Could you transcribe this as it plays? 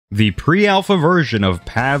The pre-alpha version of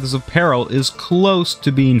Paths of Peril is close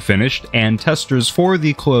to being finished, and testers for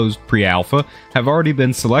the closed pre-alpha have already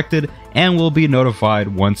been selected and will be notified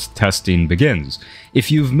once testing begins.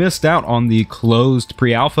 If you've missed out on the closed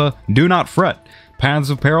pre-alpha, do not fret. Paths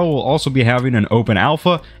of Peril will also be having an open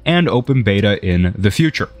alpha and open beta in the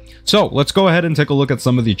future. So let's go ahead and take a look at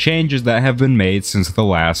some of the changes that have been made since the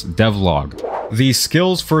last devlog. The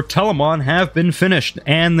skills for Telmon have been finished,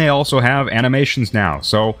 and they also have animations now.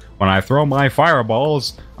 So when I throw my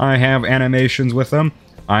fireballs, I have animations with them.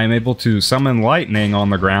 I am able to summon lightning on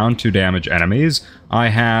the ground to damage enemies. I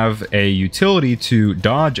have a utility to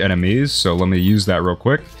dodge enemies, so let me use that real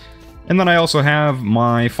quick. And then I also have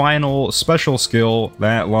my final special skill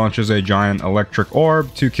that launches a giant electric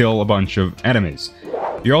orb to kill a bunch of enemies.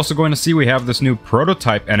 You're also going to see we have this new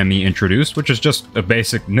prototype enemy introduced, which is just a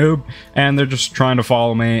basic noob, and they're just trying to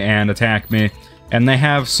follow me and attack me. And they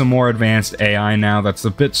have some more advanced AI now that's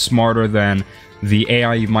a bit smarter than the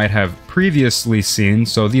AI you might have previously seen.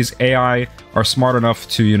 So these AI are smart enough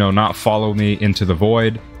to, not follow me into the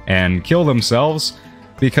void and kill themselves,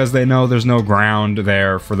 because they know there's no ground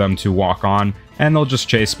there for them to walk on, and they'll just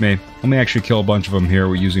chase me. Let me actually kill a bunch of them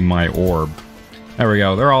here using my orb. There we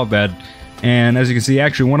go, they're all dead. And as you can see,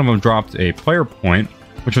 actually one of them dropped a player point,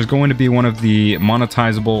 which is going to be one of the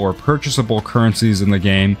monetizable or purchasable currencies in the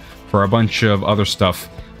game for a bunch of other stuff.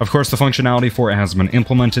 Of course, the functionality for it hasn't been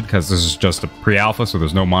implemented because this is just a pre-alpha, so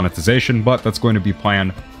there's no monetization, but that's going to be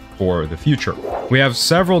planned for the future. We have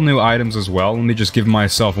several new items as well. Let me just give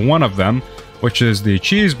myself one of them, which is the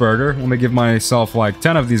Cheeseburger. Let me give myself like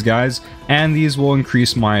 10 of these guys, and these will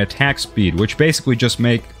increase my attack speed, which basically just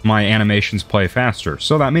make my animations play faster.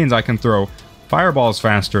 So that means I can throw fireballs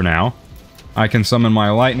faster now, I can summon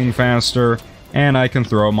my lightning faster, and I can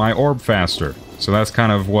throw my orb faster. So that's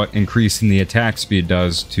kind of what increasing the attack speed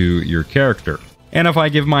does to your character. And if I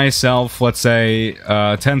give myself, let's say,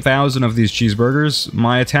 10,000 of these cheeseburgers,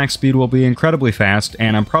 my attack speed will be incredibly fast,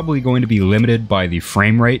 and I'm probably going to be limited by the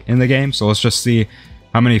frame rate in the game. So let's just see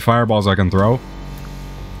how many fireballs I can throw.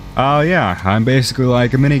 Yeah, I'm basically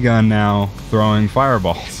like a minigun now, throwing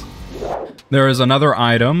fireballs. There is another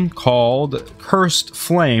item called Cursed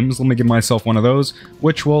Flames. Let me give myself one of those,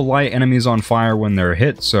 which will light enemies on fire when they're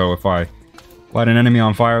hit. So if I light an enemy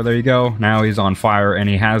on fire, there you go. Now he's on fire, and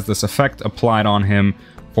he has this effect applied on him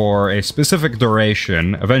for a specific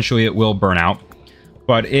duration. Eventually it will burn out.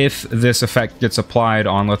 But if this effect gets applied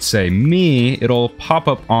on, let's say, me, it'll pop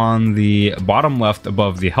up on the bottom left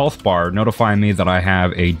above the health bar, notifying me that I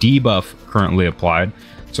have a debuff currently applied.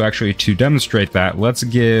 So actually, to demonstrate that, let's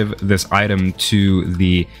give this item to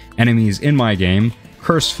the enemies in my game.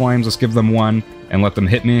 Cursed Flames, let's give them one and let them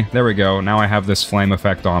hit me. There we go. Now I have this flame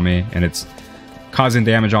effect on me, and it's causing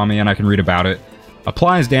damage on me, and I can read about it.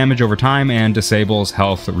 Applies damage over time and disables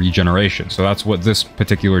health regeneration. So that's what this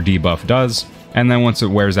particular debuff does. And then once it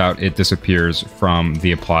wears out, it disappears from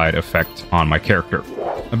the applied effect on my character.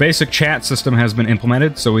 A basic chat system has been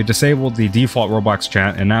implemented, so we disabled the default Roblox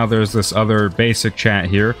chat, and now there's this other basic chat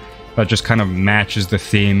here that just kind of matches the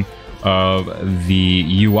theme of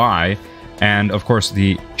the UI. And of course,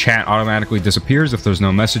 the chat automatically disappears if there's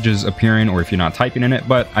no messages appearing or if you're not typing in it,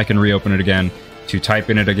 but I can reopen it again to type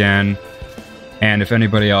in it again. And if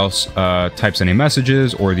anybody else types any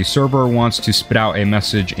messages, or the server wants to spit out a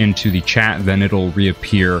message into the chat, then it'll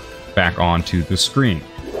reappear back onto the screen.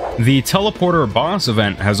 The teleporter boss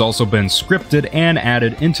event has also been scripted and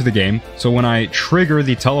added into the game. So when I trigger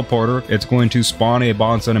the teleporter, it's going to spawn a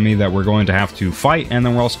boss enemy that we're going to have to fight, and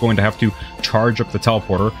then we're also going to have to charge up the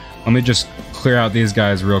teleporter. Let me just clear out these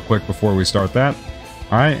guys real quick before we start that.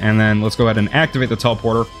 Alright, and then let's go ahead and activate the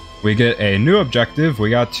teleporter. We get a new objective. We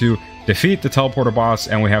got to defeat the teleporter boss,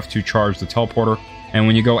 and we have to charge the teleporter. And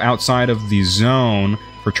when you go outside of the zone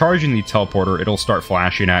for charging the teleporter, it'll start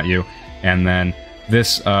flashing at you. And then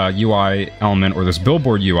this UI element, or this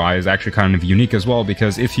billboard UI, is actually kind of unique as well,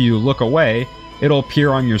 because if you look away, it'll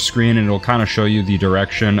appear on your screen and it'll kind of show you the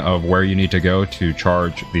direction of where you need to go to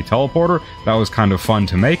charge the teleporter. That was kind of fun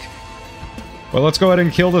to make. But let's go ahead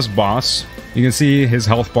and kill this boss. You can see his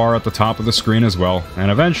health bar at the top of the screen as well. And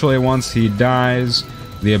eventually, once he dies,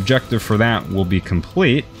 the objective for that will be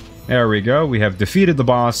complete. There we go. We have defeated the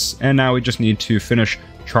boss, and now we just need to finish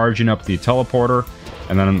charging up the teleporter.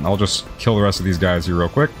 And then I'll just kill the rest of these guys here real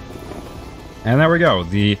quick. And there we go.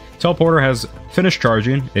 The teleporter has finished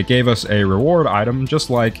charging. It gave us a reward item, just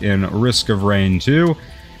like in Risk of Rain 2.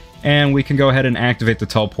 And we can go ahead and activate the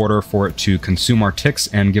teleporter for it to consume our ticks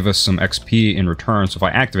and give us some XP in return. So if I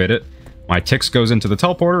activate it, my ticks goes into the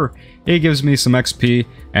teleporter, it gives me some XP,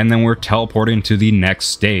 and then we're teleporting to the next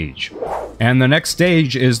stage. And the next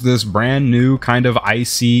stage is this brand new kind of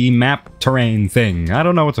icy map terrain thing. I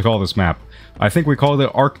don't know what to call this map. I think we called it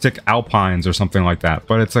Arctic Alpines or something like that,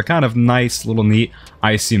 but it's a kind of nice little neat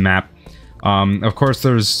icy map. Of course,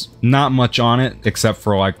 there's not much on it except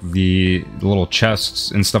for like the little chests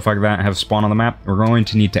and stuff like that have spawned on the map. We're going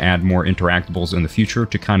to need to add more interactables in the future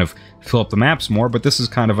to kind of fill up the maps more, but this is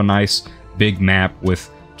kind of a nice big map with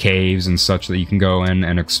caves and such that you can go in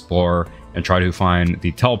and explore and try to find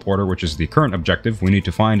the teleporter, which is the current objective. We need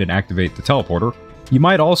to find and activate the teleporter. You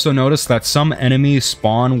might also notice that some enemies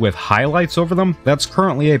spawn with highlights over them. That's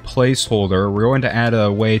currently a placeholder. We're going to add a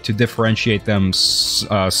way to differentiate them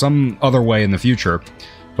some other way in the future.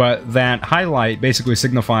 But that highlight basically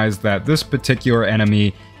signifies that this particular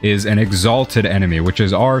enemy is an exalted enemy, which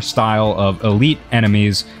is our style of elite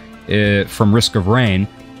enemies from Risk of Rain.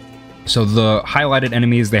 So the highlighted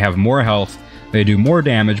enemies, they have more health, they do more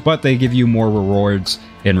damage, but they give you more rewards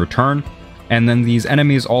in return. And then these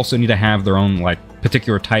enemies also need to have their own like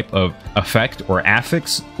particular type of effect or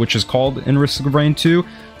affix, which is called in Risk of Rain 2.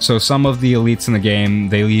 So some of the elites in the game,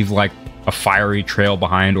 they leave like a fiery trail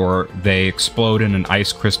behind, or they explode in an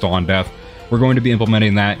ice crystal on death. We're going to be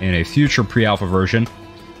implementing that in a future pre-alpha version,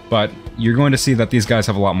 but you're going to see that these guys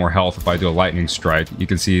have a lot more health if I do a lightning strike. You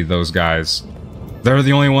can see those guys, they're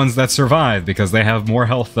the only ones that survive because they have more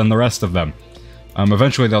health than the rest of them.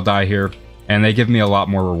 Eventually they'll die here, and they give me a lot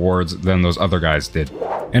more rewards than those other guys did.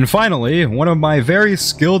 And finally, one of my very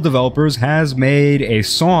skilled developers has made a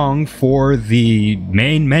song for the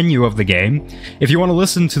main menu of the game. If you want to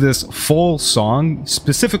listen to this full song,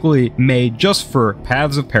 specifically made just for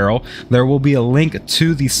Paths of Peril, there will be a link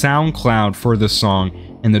to the SoundCloud for this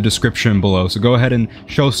song in the description below. So go ahead and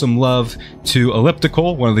show some love to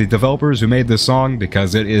Elliptical, one of the developers who made this song,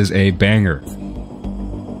 because it is a banger.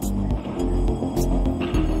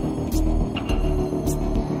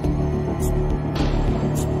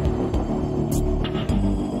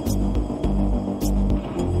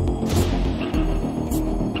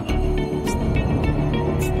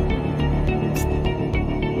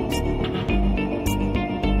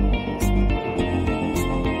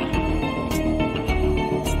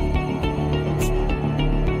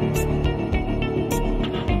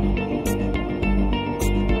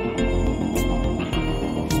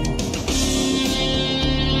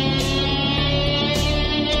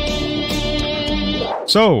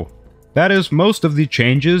 So, that is most of the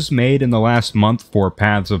changes made in the last month for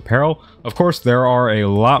Paths of Peril. Of course, there are a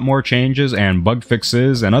lot more changes and bug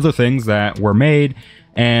fixes and other things that were made,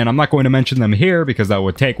 and I'm not going to mention them here because that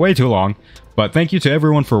would take way too long, but thank you to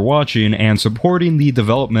everyone for watching and supporting the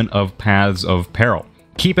development of Paths of Peril.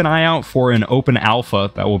 Keep an eye out for an open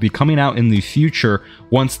alpha that will be coming out in the future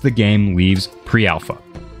once the game leaves pre-alpha.